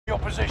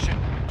position.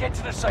 Get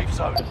to the safe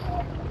zone.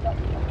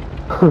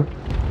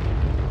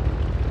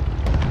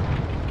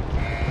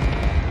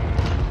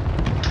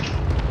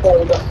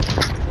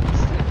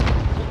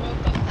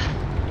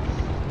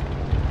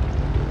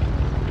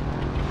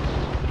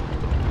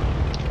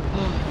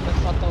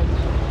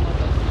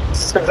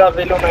 Ska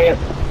vi låna igen?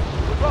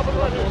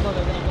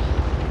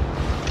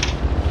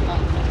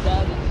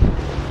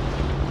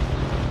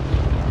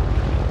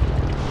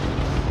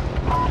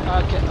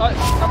 Okej, oj,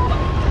 vänta.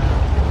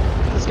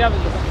 Det ska vi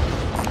låna.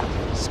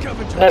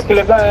 När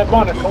skulle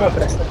barnet komma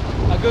förresten?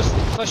 Augusti,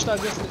 1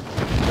 augusti.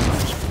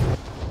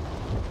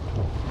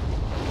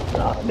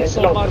 Ja, det är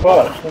så långt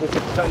kvar. Det är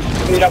typ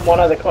 4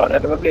 månader kvar,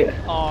 eller vad blir det?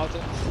 Ja,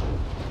 typ.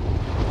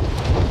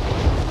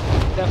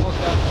 Det får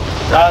jag.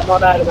 Ja,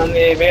 någon är det, men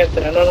ni vet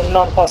det.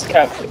 Någon fast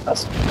camping,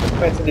 alltså.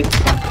 Jag vet inte dit.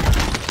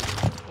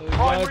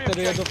 Jag är inte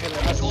redo för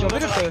det. Alltså, jag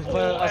vet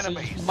inte. Alltså,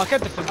 man kan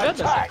inte förbereda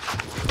sig.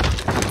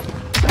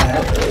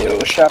 Jo,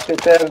 köp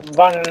lite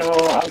vagn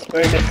och allt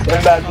möjligt.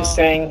 En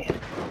bebissäng,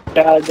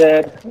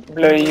 kläder,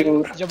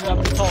 blöjor. Jag vill ha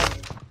mental.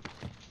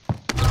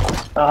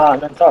 Aha,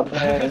 mental.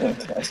 Nej, det är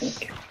inte så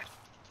mycket.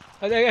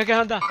 Jag kan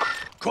hända.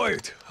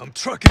 Quiet, I'm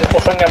trucking. Du får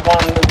sjunga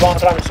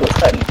barnramsor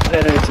själv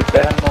när du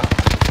sitter hemma.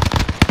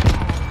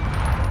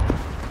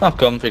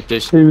 Snacka fick du.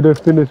 See the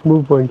finish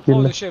move på en kille.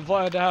 Holy shit,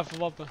 vad är det här för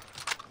vapen?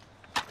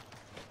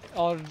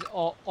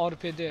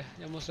 RPD,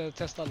 jag måste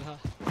testa den här.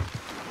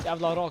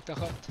 Jävla rakt jag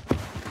sköt.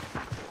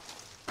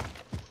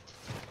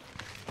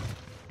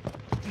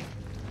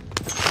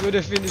 Nu är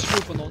det finish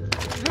move på någon.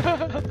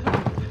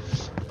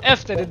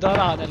 Efter det dör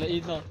han eller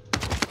innan?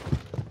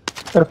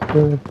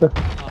 Efter.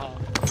 Aha.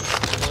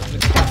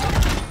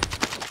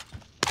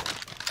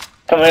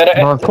 Kan man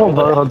göra Han kom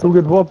här, han tog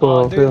ett vapen Ja,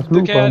 och jag du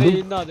slog kan på göra det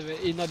honom.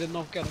 innan det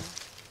knockar dem.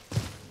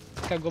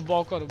 Du kan gå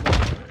bakom och bara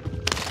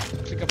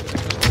klicka på det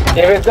första.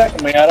 Jag vet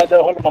säkert man göra.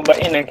 Då håller man bara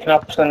in en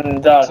knapp,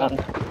 sen dör han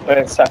på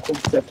ett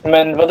särskilt sätt.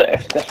 Men vad är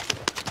efter?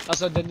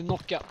 Alltså den är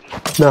knockad.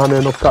 När han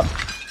är knockad.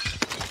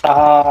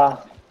 Ah,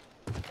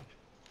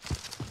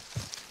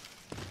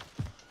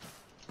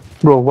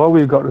 Bro, why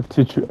we gotta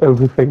teach you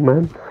everything,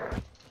 man?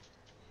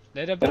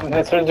 Det är det bra.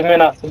 jag tror du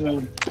menar att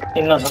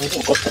innan han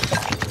dog också.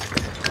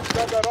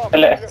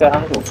 Eller efter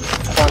han dog.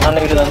 Han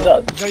är ju redan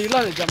död. Jag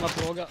gillar den gamla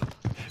frågan.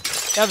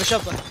 Jag vill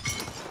köpa.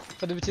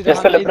 För det betyder Jag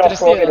att han är ställer bra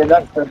frågor, det är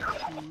intresserad. därför.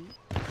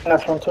 Den är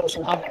från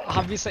 1000.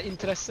 Han visar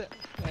intresse.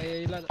 Jag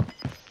gillar det.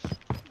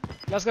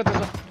 Jag ska inte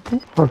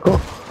så.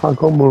 Han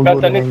kommer och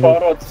Vänta, går. ni får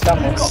råd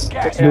tillsammans.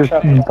 This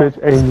bitch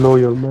ain't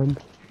loyal, man.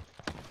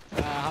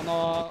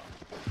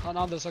 Han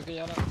har andra saker att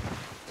göra.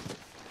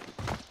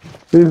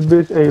 This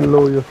bitch ain't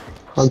loyal.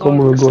 Han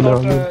kommer och går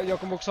Snart, där. jag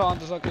kommer också ha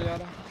andra saker att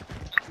göra.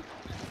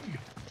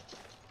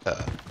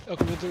 Jag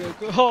kommer inte...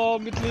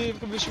 mitt liv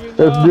kommer försvinna.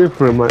 That's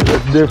different, man.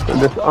 That's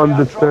different. That's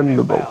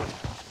understandable.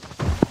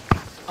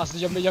 Alltså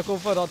jag kommer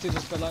få ha tid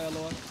att spela, jag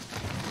lovar.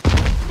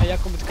 Men jag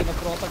kommer inte kunna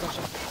prata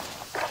kanske.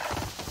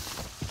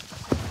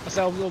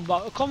 Alltså om de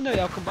bara, kom nu,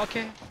 jag kommer bara,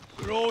 okej.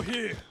 We're all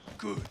here.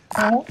 Good.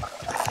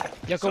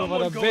 Jag kommer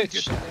vara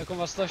bitch. Jag kommer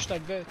vara största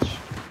bitch.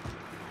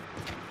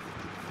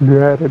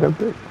 Du är redan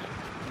bitch.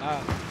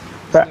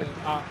 Ja.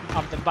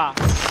 I'm the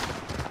boss.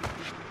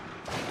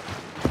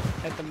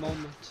 At the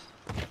moment.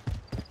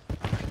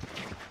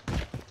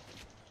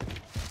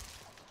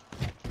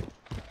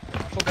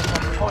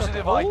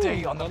 Positive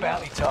ID on the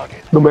bounty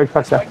target. De är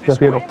exakt där. Jag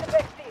ser dem.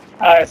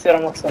 Ja, jag ser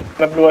dem också.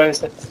 Med blåa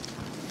huset.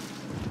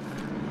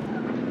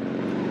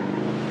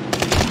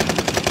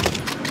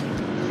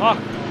 Fuck.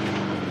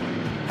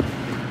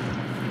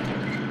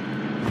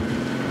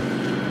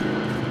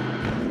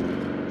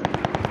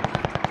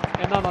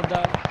 En annan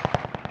där.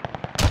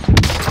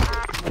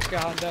 Nu ska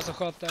han där som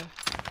sköt där.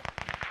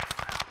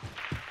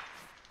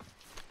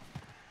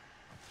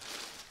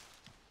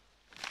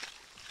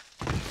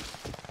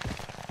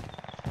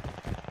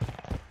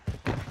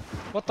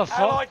 What the fuck?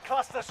 Allied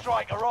cluster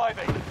strike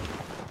arriving.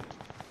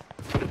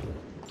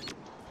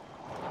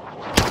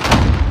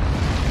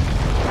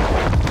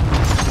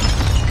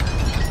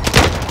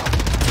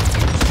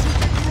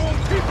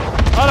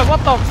 Hallå, what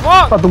the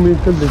fuck? Att de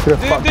inte blir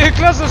träffade. Det är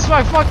cluster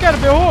strike, fuck är det,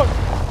 behåll!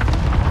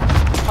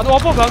 Han var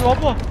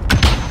på.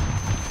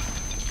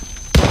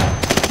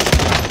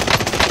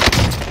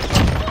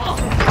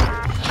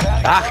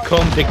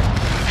 Kom fick.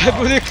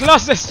 Det är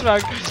cluster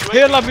strike.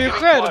 Hela min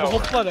skärm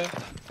hoppade.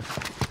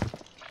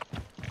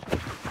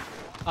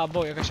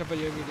 Boy, jag kan köpa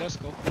UAV, let's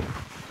go.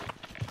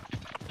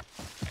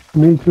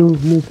 Me too.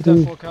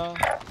 Den folk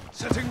här.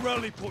 Setting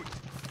rally point.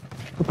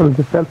 Jag tar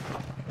lite fält.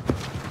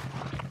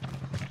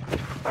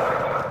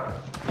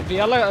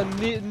 Vi alla,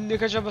 ni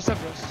kan köpa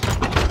Sephiroth.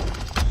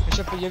 Jag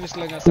köper UAV så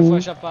länge, sen får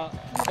jag köpa...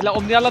 Eller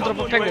om ni alla drar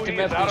på pengar till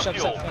mig efter jag köper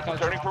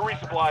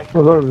Sephiroth.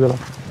 Vad sa du där?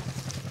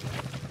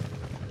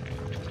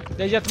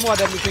 Det är jättemånga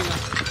där med pengar.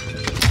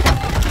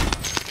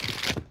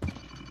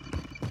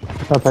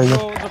 Jag tar pengar.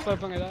 Så droppar jag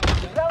pengar där.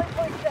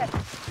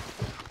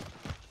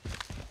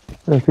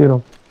 Jag ser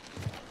dem.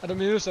 Är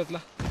de i huset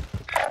eller?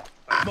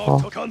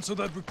 Mark, cancel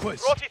that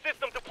request.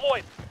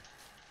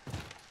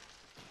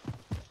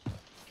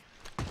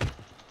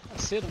 Jag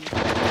ser dem.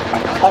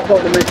 Han var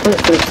det med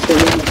fönstret.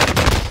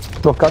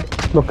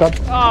 Knockad.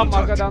 Ah, my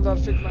god, han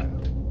fick mig.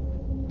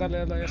 Den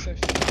lilla jag safe.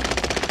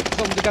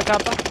 Som du kan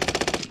tappa.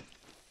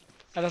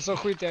 Eller så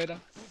skiter jag i det.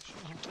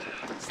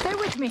 Stay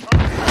with me.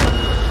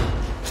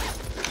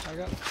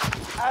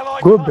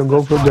 Allied Go up them,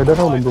 cluster go. Get strike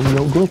around them,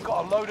 arriving. go. Got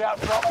a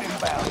loadout drop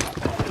inbound.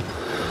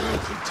 We'll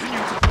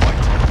continue to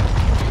fight.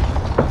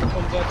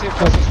 Om det är till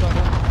plats så där.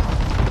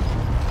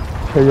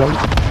 Hej, jag.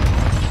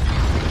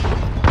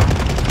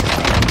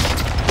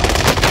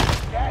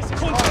 Gas is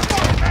close.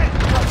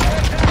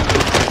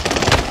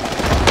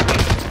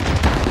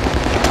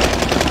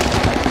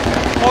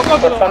 Åh, gå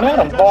till Vad är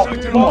de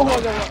bakom?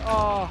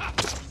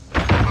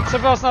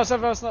 Sätt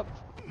för snabb.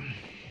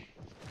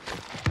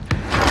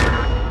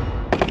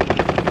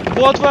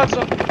 Båt var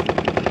också.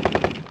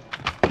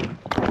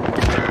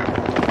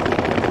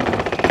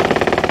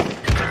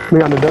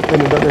 Men han är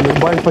död.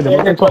 Bara en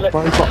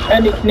kvar.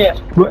 En gick ner.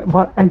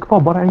 Bara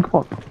en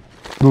kvar.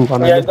 Bro,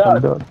 han Jag är är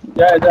död. död.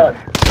 Jag är död.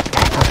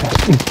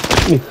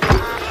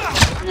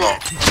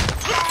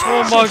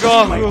 Oh my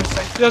god, bro.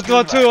 Jag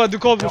var tur att du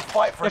kom.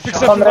 Jag fick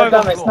Han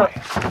räddade mig survival. snabbt.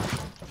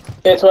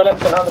 Det är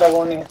toaletten, andra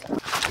våningen.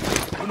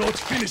 We're not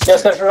finished. Jag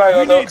ska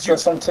survival också,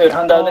 som tur.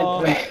 Han dödade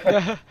inte mig.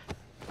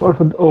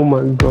 Varför? Oh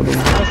my god.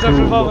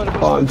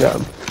 Fan,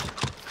 jävlar.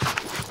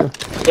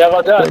 Jag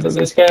var död,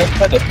 så ska jag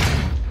hjälpa dig.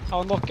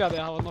 Han var knockad.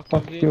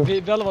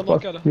 Vi alla var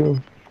knockade.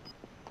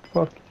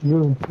 Fuck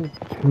you.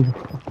 You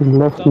fucking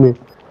left me.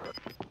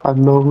 I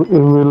know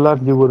in real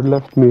life you would have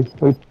left me.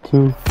 I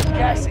too.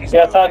 Gas is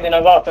Jag tar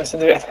dina vapen så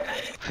du vet.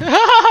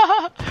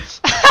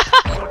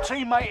 Your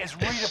teammate is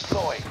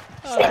redeploying.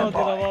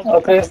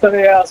 Åtminstone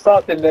jag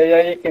sa till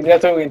dig,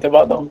 jag tog inte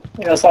bara dem.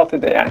 Jag sa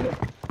till dig yani.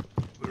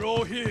 We're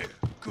all here.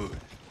 Good.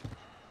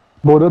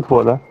 Båda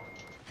två där.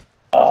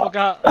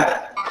 Fucka.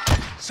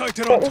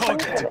 Sighted on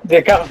target.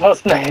 Det kan vara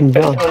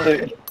sniper om du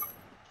vill.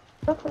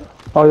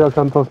 Ja, jag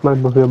kan ta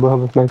sniper för jag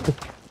behöver sniper.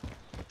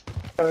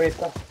 Jag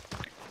vet inte.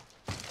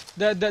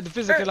 Det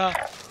finns en kille här.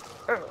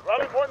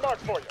 Rally point mark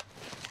for you.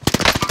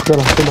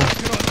 Kolla.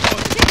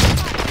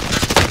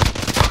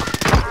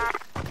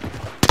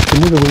 Du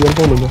måste gå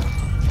hjälpa honom då.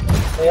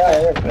 Ja,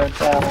 jag vet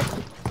inte.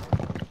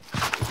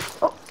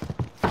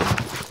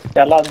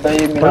 Jag laddar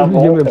ju mina Ge mig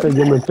en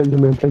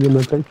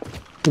vapen. play.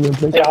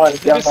 Jag har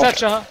ett Det finns jävla...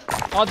 Thatcher här.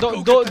 Ja,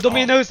 de är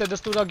inne i huset. Det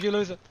stora gula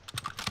huset.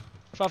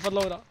 Framför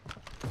låda.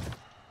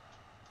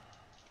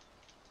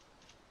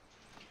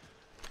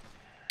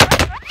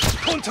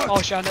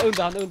 Contact. Shit,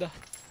 han är under.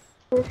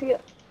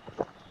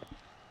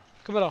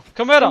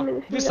 Kom här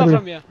då. Vissa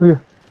fram igen. Okej.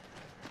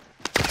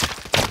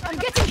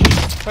 I'm getting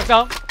hit. Tack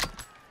down.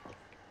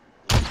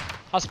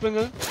 Han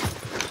springer.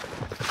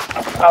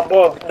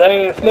 Abbo, det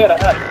är ju flera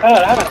här.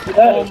 Här.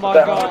 Oh my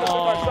god.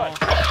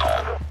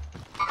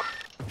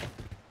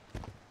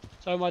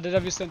 Sorry, det där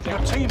visste inte Your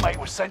jag. teammate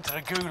was sent to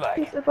the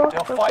gulag.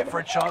 They'll fight for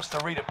a chance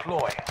to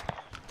redeploy.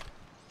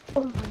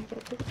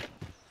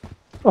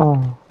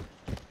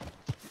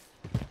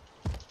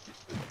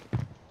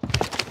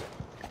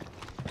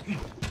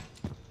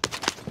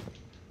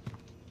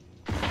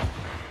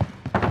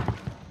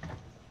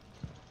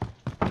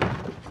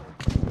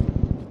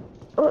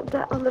 Och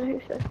det andra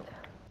huset.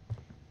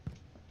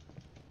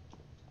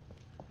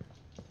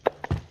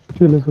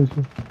 Chilla.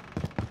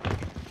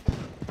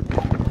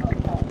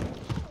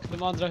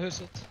 De andra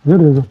huset. Gör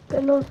det så. Det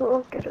är någon som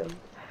åker runt.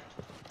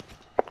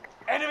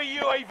 Enemy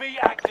UAV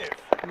active.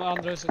 De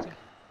andra huset.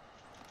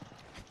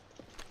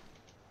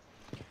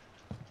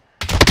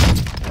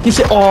 This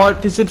is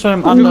Du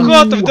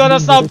sköt dem döda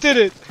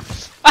samtidigt.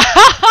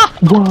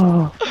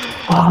 Wow.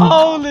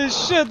 Holy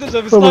shit, det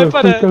är vi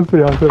snipade.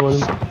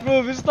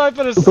 Bro, vi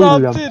snipade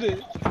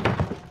samtidigt.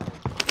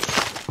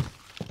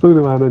 Såg du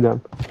vad hände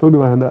igen? Såg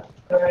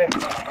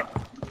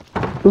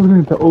du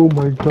inte?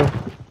 Oh my god.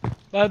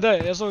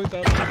 Nej, jag såg inte.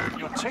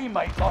 Your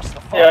teammate lost the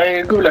fight. Jag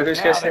är gulag, hur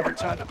ska Now jag they se?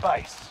 return to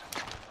base.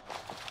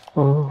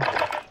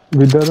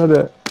 Vi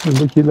dödade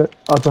en kille.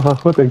 Alltså han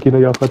sköt en kille,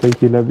 jag sköt en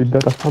kille. Vi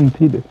dödade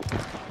samtidigt.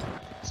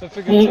 Så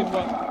fick jag till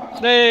bara.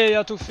 Nej,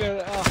 jag tog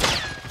fel.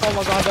 Oh my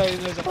god, han där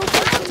inne.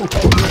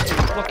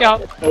 Knocka han.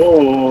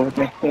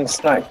 Det är en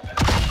snipe.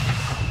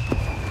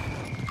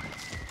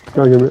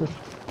 Jag är med.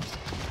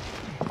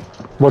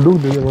 Vad dog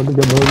du? Jag behöver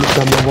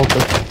gamla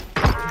vapen.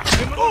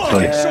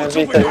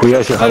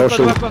 Nихуя себе,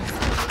 хороший.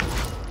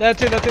 Det är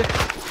till.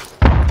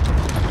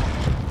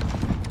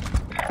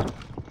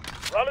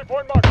 Rally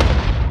point mark.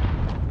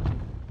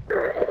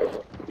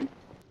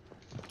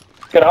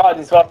 Ska du ha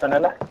ditt vapen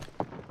eller?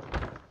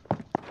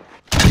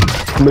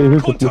 Men i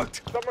huset nu.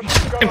 Contact.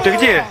 Inte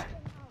где?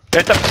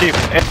 Это птиц.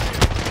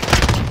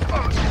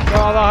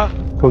 Ja,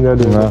 Kungar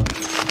du.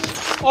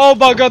 oh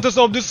my god, det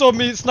som du såg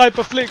min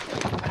sniper flick.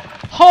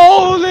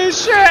 Holy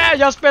shit,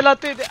 jag spelar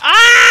till det.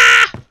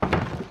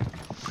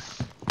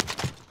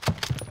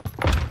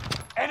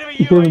 Enemy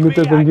Du ser mitt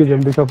UAV SMG, active.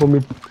 du kan få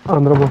mitt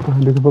andra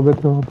vapen. Du kan få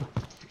bättre vapen.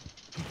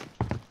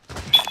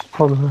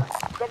 Ha det här.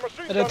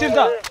 Är det till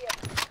där?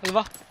 Eller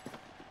va?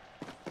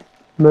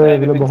 Nej, jag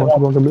ville bara ha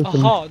tillbaka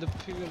musen. Jaha, det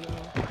piggar.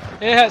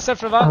 Är här,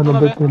 Sefra va? Han Någon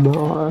har av er? bättre med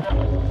AR.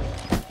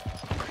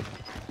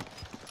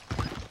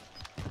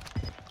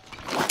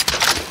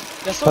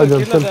 Jag såg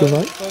en kille där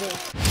förut.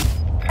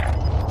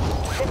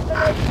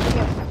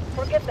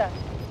 Forget that.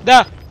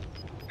 Där!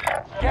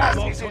 Gas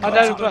is Han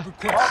där inbound.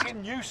 uppe.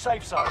 Marking new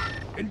safe zone.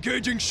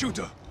 Engaging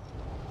shooter.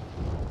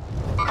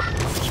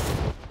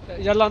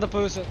 Jag landar på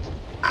huset.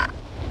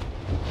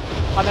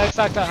 Han är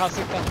exakt där, han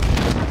sitter.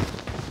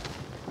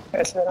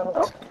 Jag ser den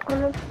också.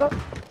 Han är bak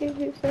i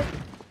huset.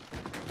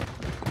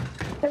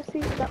 Jag ser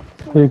det.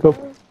 Jag gick upp.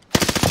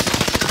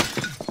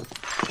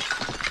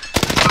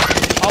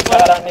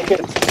 Där han gick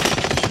ut.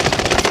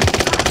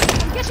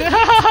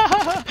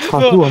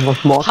 Han tror han var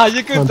smart. Han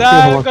gick ut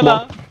där,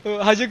 kolla!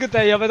 Han gick ut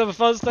där, jag vet inte vad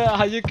fönster.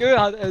 Han gick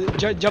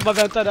ut, Jabba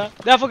väntade.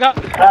 Där får jag.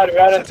 Här, vi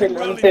har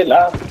en till.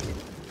 Ja.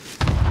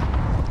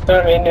 Då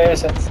är vi inne i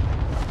huset.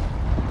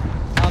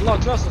 Han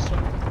lagklös oss, tror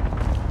jag.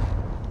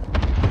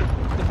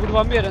 Det borde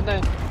vara mer än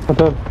en.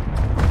 Vänta.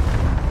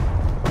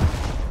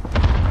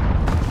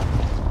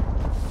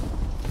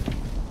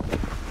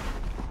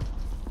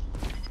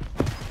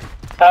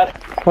 Här.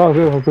 Ja,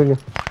 han springer.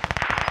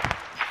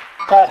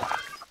 Här.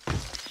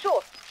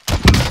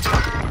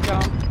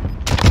 Ja.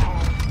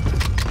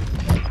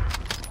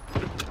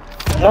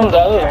 Någon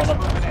dödade honom.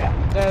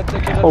 Det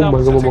killen Oh där.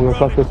 my god, vad många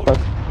platser där.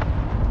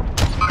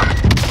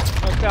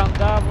 Och han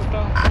där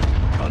borta.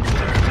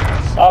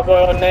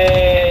 Abo,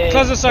 nej.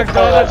 Klasse sagt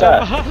Kolla där.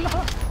 där.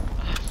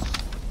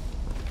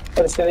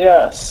 Vad ska det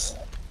göras?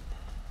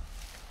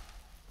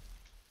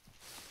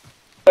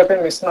 Jag blir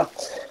mig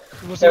snabbt.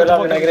 Jag vill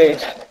ha mina grejer.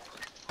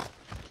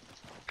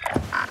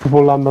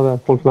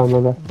 Folk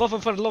landade där. Varför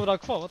får du lov där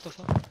kvar? What the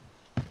fuck?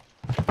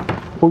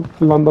 Folk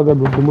landade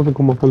där, du måste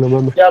komma och följa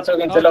med mig. Jag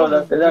tog inte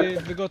lådan. Det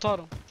där. Vi går och tar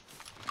dem.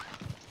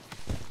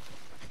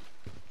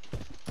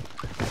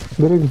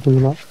 Det är inte så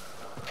bra.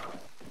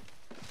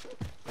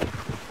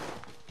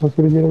 Vad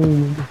ska du göra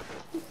nu?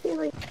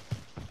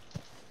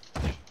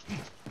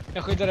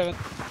 Jag skyddar även.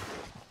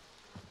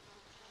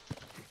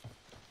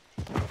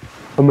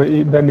 De är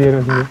där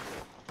nere nu.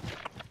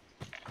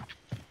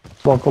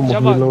 Bakom oss.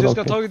 Jabba, du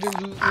ska ta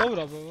din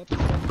loadout, bro. What the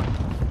fuck?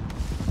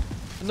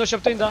 Nu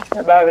köpte in där.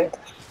 Jag behöver inte.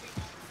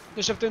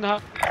 Nu köpte in det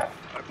här.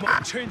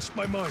 I've changed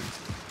my mind.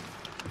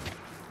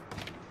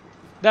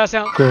 Där ser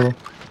han. Ja.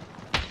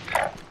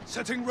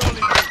 Setting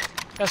rally.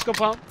 Jag ska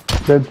på han.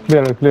 Det är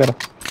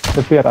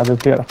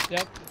flera. Ja.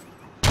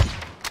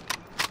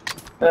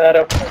 Där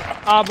uppe.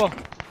 Abo.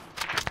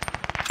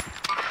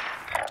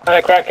 Han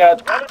är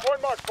crackad.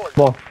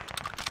 Var?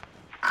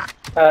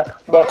 Här,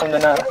 bakom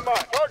den här.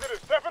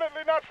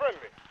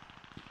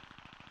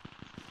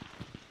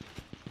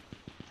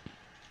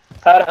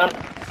 Här är han.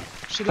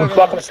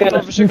 Bakom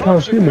stenen. Du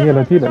kan se mig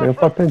hela tiden, jag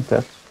fattar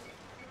inte.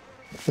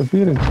 Jag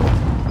blir inte så.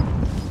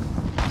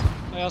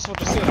 Jag har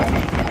svårt att se det.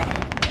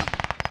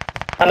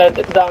 Han är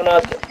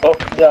downad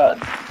och död.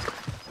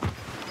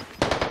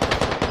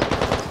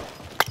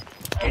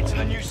 Get to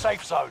the new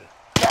safe zone.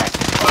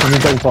 Jag vill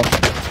inte kvar.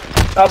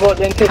 Abo,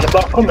 det är en till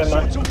bakom mig,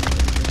 man.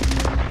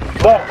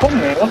 Bakom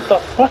mig? What the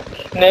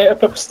fuck? Nej,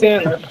 uppe på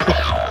stenen.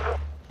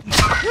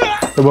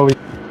 Jag bara vill.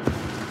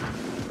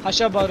 Han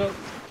kör bara runt.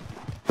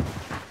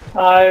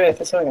 Ja, jag vet,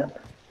 jag såg han.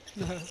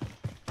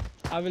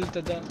 Han vill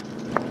inte dö.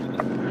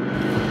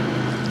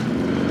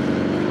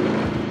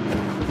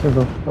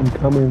 I'm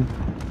coming.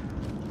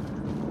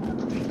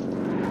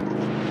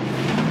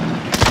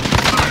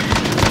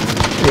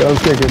 Jag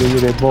önskar att jag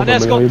gjorde ett vapen,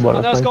 men jag är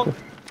bara sniper.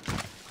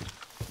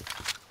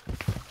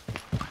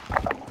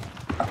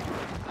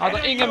 Han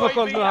har ingen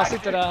koll nu, han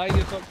sitter där, han har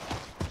ingen koll.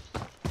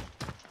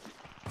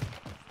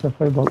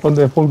 Jag är bara, och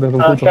det är folk där som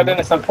Han körde skjuter.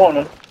 nästan på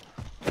honom.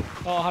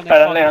 Ja, han är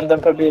Här fan. är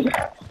handen på bilen.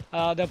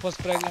 Ja, det är på att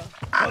spränga.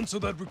 Answer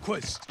that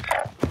request.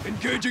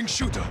 Engaging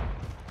shooter.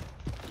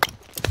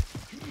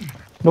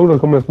 Loaden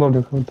kommer snart,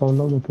 jag kan ta en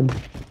loaden till.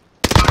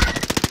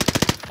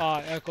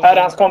 Ja, jag kommer. Här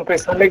är hans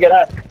kompis, han ligger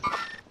här.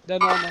 Det är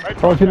någon annan.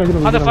 Ja, killa.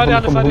 Han är färdig,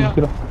 han är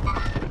färdig.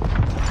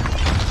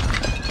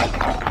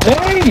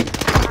 Nej!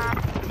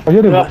 Vad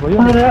gör du? Vad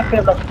fan är det här för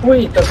jävla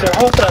skit? Alltså, jag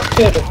hatar att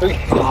se det skit.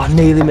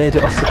 Nej, det med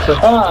det. Alltså,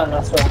 Fan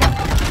alltså.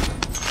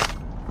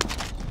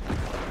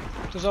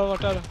 Du sa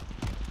vart är det?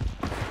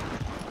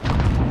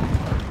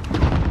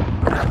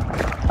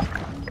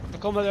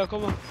 Jag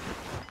kommer.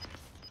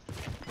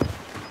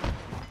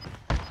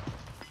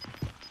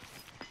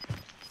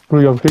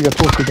 Bro, jag krigar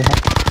 2 stycken här.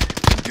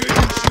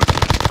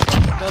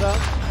 Där är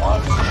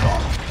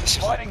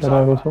Fighting Det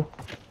där zone. också.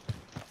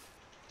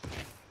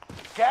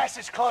 Gas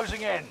is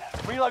closing in.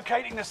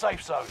 Relocating the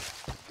safe zone.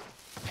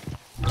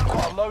 Got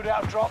a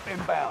loadout drop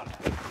inbound.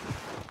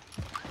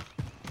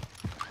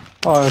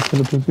 Ja, jag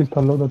skulle precis ta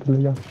en låda till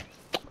igen.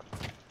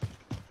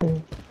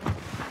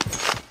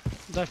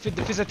 Det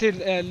finns ett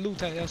till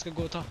loot här jag ska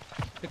gå och ta.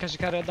 Jag kanske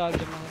kan rädda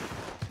algerna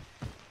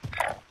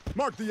här.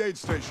 Mark the aid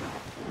station.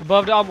 Vi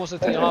behövde ammo sig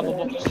till ammo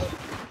box.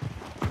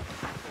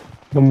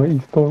 De är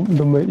i storm,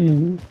 de är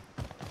i...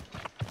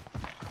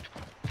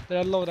 Det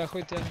är low där,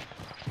 skit igen.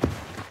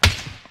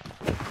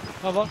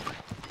 Vad var?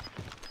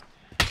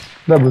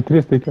 Där var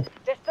 3 stycken.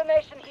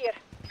 Destination here.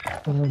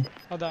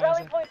 Ja, där är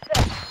Rally det. point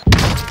set.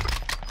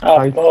 Ja,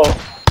 Nej. åh.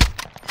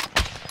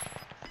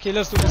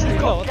 Killen stod och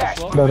stilla, what the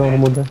fuck? Där har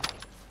de det.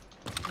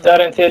 Där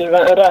en till.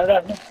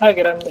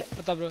 Höger ände.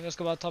 Vänta bror, jag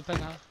ska bara ta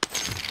pengar här.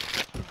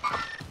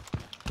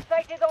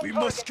 Sighted on We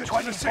target. must get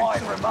 25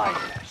 remain.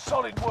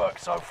 Solid work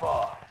so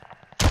far.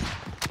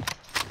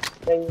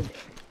 Nej.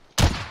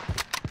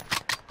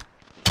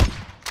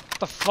 What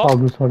the fuck? Ja,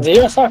 du sa det. Det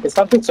gör saker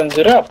samtidigt som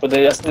du rör på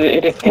dig. Alltså, det är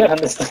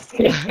irriterande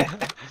steg.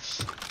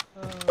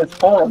 Vad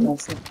fan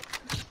alltså.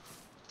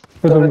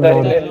 Det är Det där de är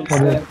har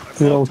det.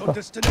 4-8.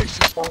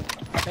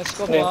 Jag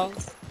ska bara...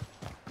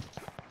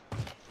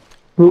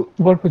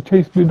 Varför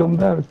chase blir de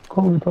där?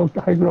 Kom vi ta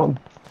high ground.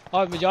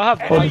 Ja, men jag har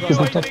Ja, här. du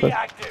ska få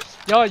tappa.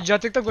 Ja,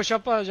 jag tänkte gå och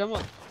köpa gemman.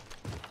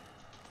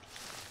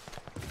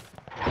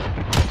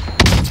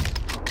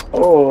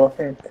 Vad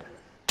fint.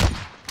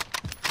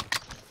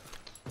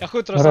 Jag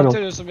skjuter oss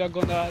samtidigt som jag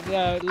går nära. Det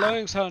är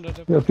längs hörnet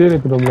typ. Jag ser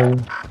inte dem längre.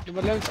 De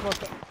är längst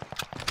borta.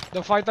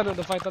 De fightar nu,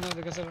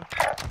 du kan se det.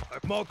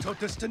 I've marked our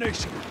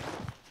destination.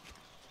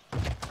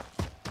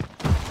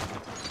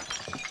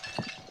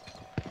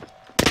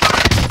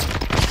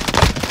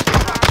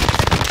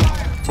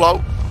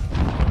 Flow.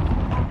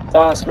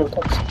 Ta hans slut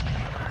också.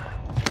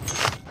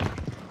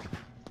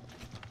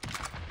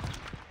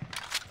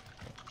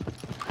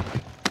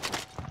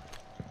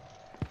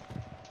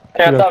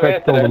 Kan jag ta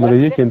vet du men det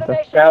gick inte.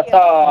 Kan jag ta...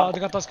 Ja, du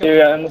kan ta skott.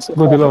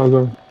 Gå till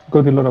låda,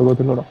 gå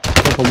till låda.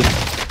 Jag kommer.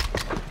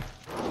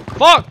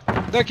 Fuck!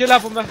 Det är kill här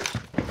på mig.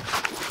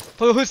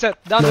 På huset,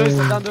 det andra huset.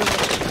 I've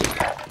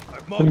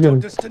marked our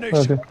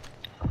destination.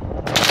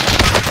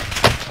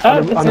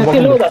 Här, det är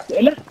till låda,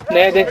 eller?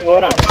 Nej, det är inte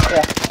våran.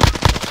 Ja.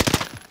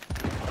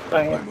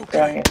 Jag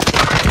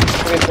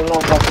vet inte om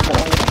någon pratar på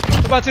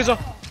den. Det bara till så.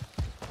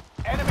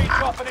 Enemy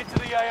dropping into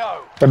the AO.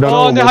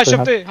 Åh nej,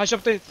 han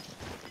köpte hit.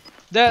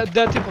 Det är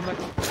typ på mig.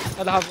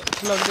 Eller han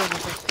flög ner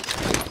någonstans.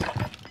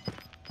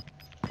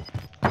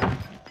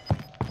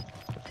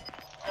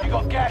 You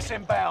got gas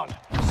inbound.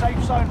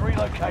 Safe zone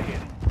relocated.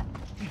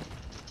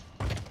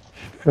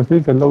 Jag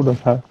fick en loadout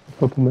här.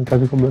 Så på mig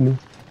kanske kommer nu.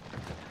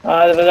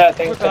 Ja, det var det jag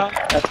tänkte.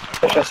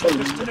 Jag kör sol.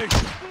 Destination.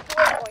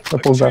 Jag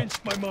I've får där. changed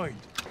my mind.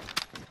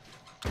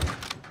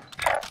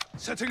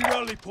 Setting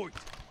rally point.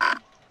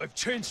 I've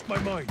changed my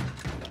mind.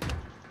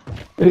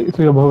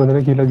 Så jag behöver den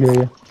här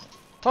killar-grejen.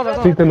 Ta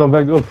det. Finns det någon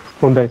väg upp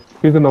från dig?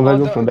 Finns det någon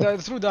väg upp från dig?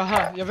 Jag tror det är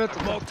här, jag vet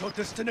inte. Marked our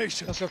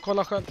destination. Jag ska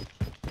kolla själv.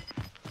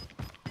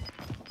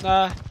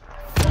 Nej,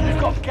 You've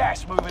got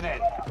gas moving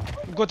in.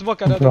 gå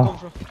tillbaka där du kom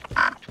från.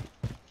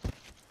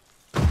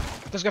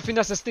 Det ska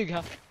finnas en stig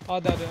här. Ja,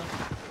 där det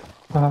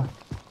är. Aha.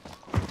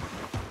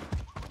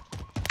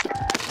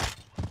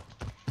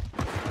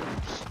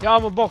 Jag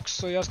har en box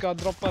så jag ska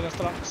droppa det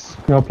strax.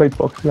 Jag har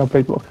platebox.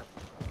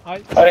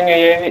 Nej, Har ingen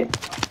GV.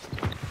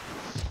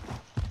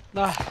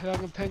 nej, jag har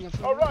ingen pengar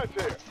för det.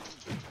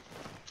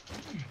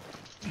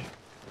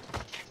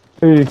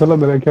 Hej, kolla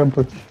med den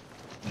camper.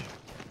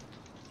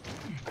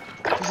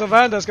 Så vad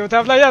händer? Ska vi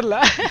tävla igen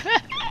eller?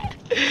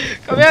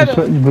 Kom igen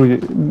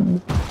nu!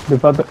 Du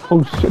fattar...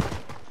 Oh shit.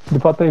 Du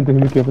fattar inte hur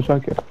mycket jag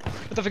försöker.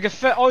 Vänta,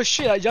 fick jag oh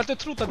shit, jag hade inte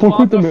trott att det var Få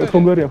skjuta andra mig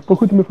från början.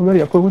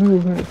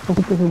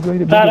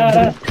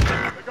 Där.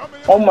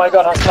 Oh my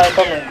god, han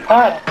snipar mig.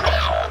 Här!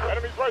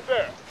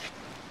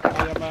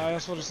 Ja,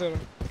 jag såg det, ser du.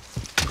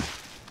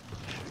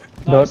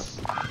 Död.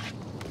 Nice.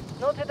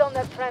 Noted on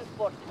their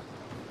transport.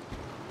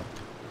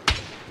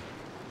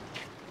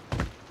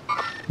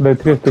 Det är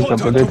 3 stycken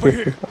på, What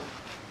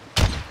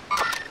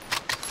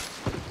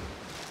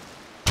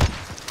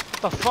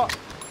the fuck?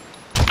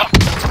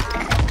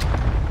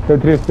 Det är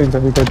 3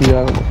 stycken, vi kan inte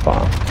göra något.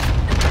 Fan.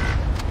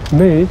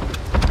 Nej.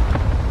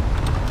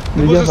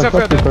 Du måste se för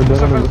det.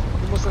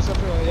 Du måste se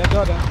för det. Jag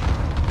dör där.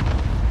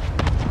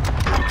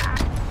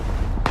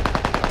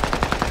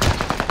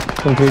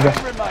 De krigar.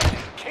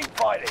 Keep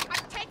fighting.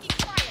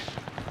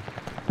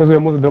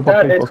 Jag måste droppa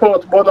Där, det är platebox. 2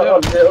 åt båda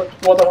håll. Det är åt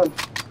båda håll.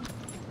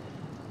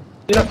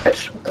 Fyra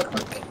pers. What the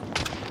fuck?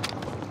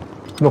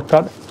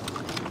 Knockad.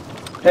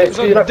 Det är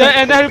 4 Det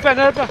är en här uppe,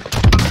 Där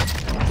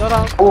är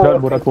han.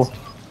 Död båda 2.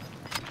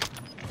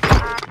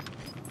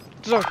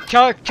 Så,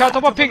 kan jag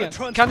ta bara pingen?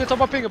 Kan ni ta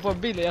bara pingen på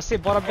bilen? Jag ser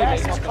bara bilen. Gas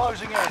is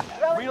closing in.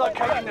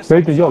 Relocating the Det är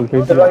inte jag, det är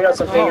inte Det var jag. jag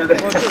som pingade.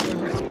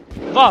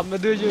 Va?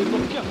 Men du är ju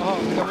knockad. Jaha,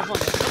 kan vi få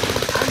så.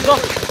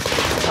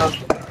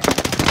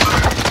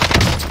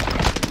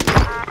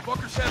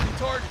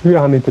 Hur är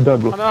han inte död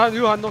bro?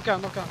 Han knockar.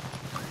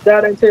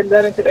 Där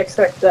är en till.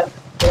 Exakt där.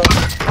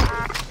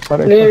 Var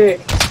det exakt?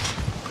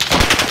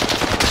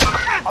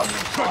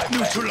 Ny.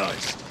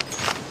 neutralized.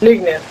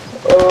 Ligg ner.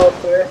 Och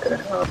vad heter det?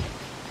 Ja.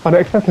 Han är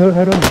exakt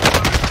här runt.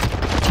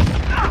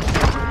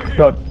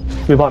 Död.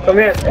 Vi vann. Kom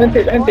igen. En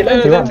till. En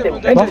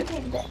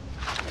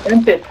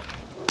till.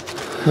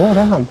 Var är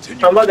han?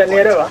 Han var där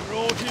nere va?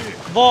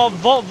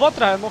 Vad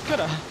det här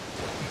knockade?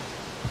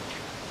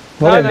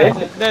 Var är Nej,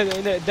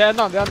 det? det är en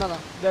annan.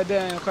 Det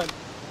är en själv.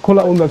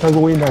 Kolla om han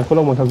kan gå in här.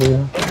 Men man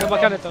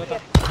kan inte, vänta.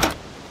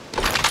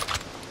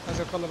 Jag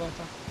ska kolla,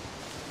 vänta.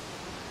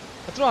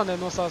 Jag tror han är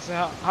någonstans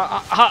här.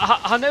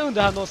 Han är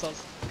under här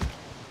någonstans.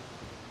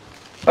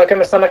 Okej,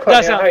 men stanna kvar.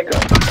 Där ser han.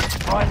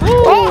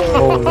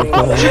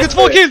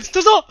 22 kills,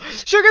 du sa!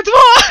 22!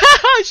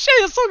 Tjej,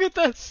 jag såg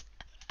inte ens!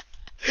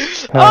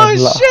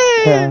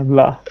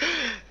 Tävla.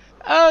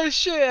 Oh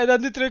shit, är det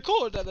ditt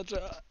rekord eller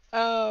tror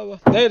jag?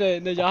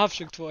 Nej, jag har haft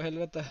 22,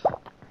 helvete.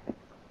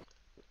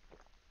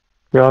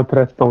 Jag har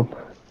 13.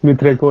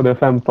 Mitt rekord är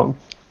 15.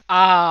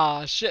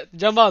 Ah shit,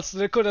 Jamals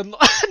rekord är 0.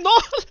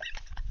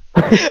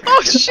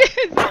 Oh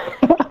shit!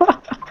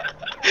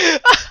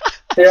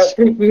 Jag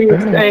fick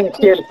minst en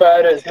kill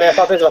förut, men jag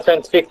fattar inte varför jag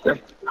inte fick den.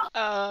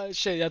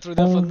 Shit, jag tror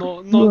det var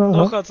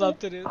någon chans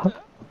samtidigt.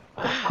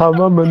 Han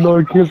var med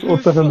 0 kills,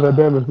 800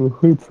 damage, men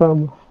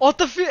skitsamma.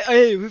 84,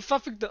 hur fan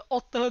fick du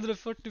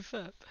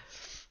 845?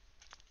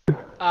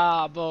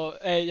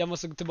 Jag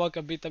måste gå tillbaka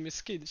och byta min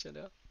skin, känner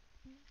jag.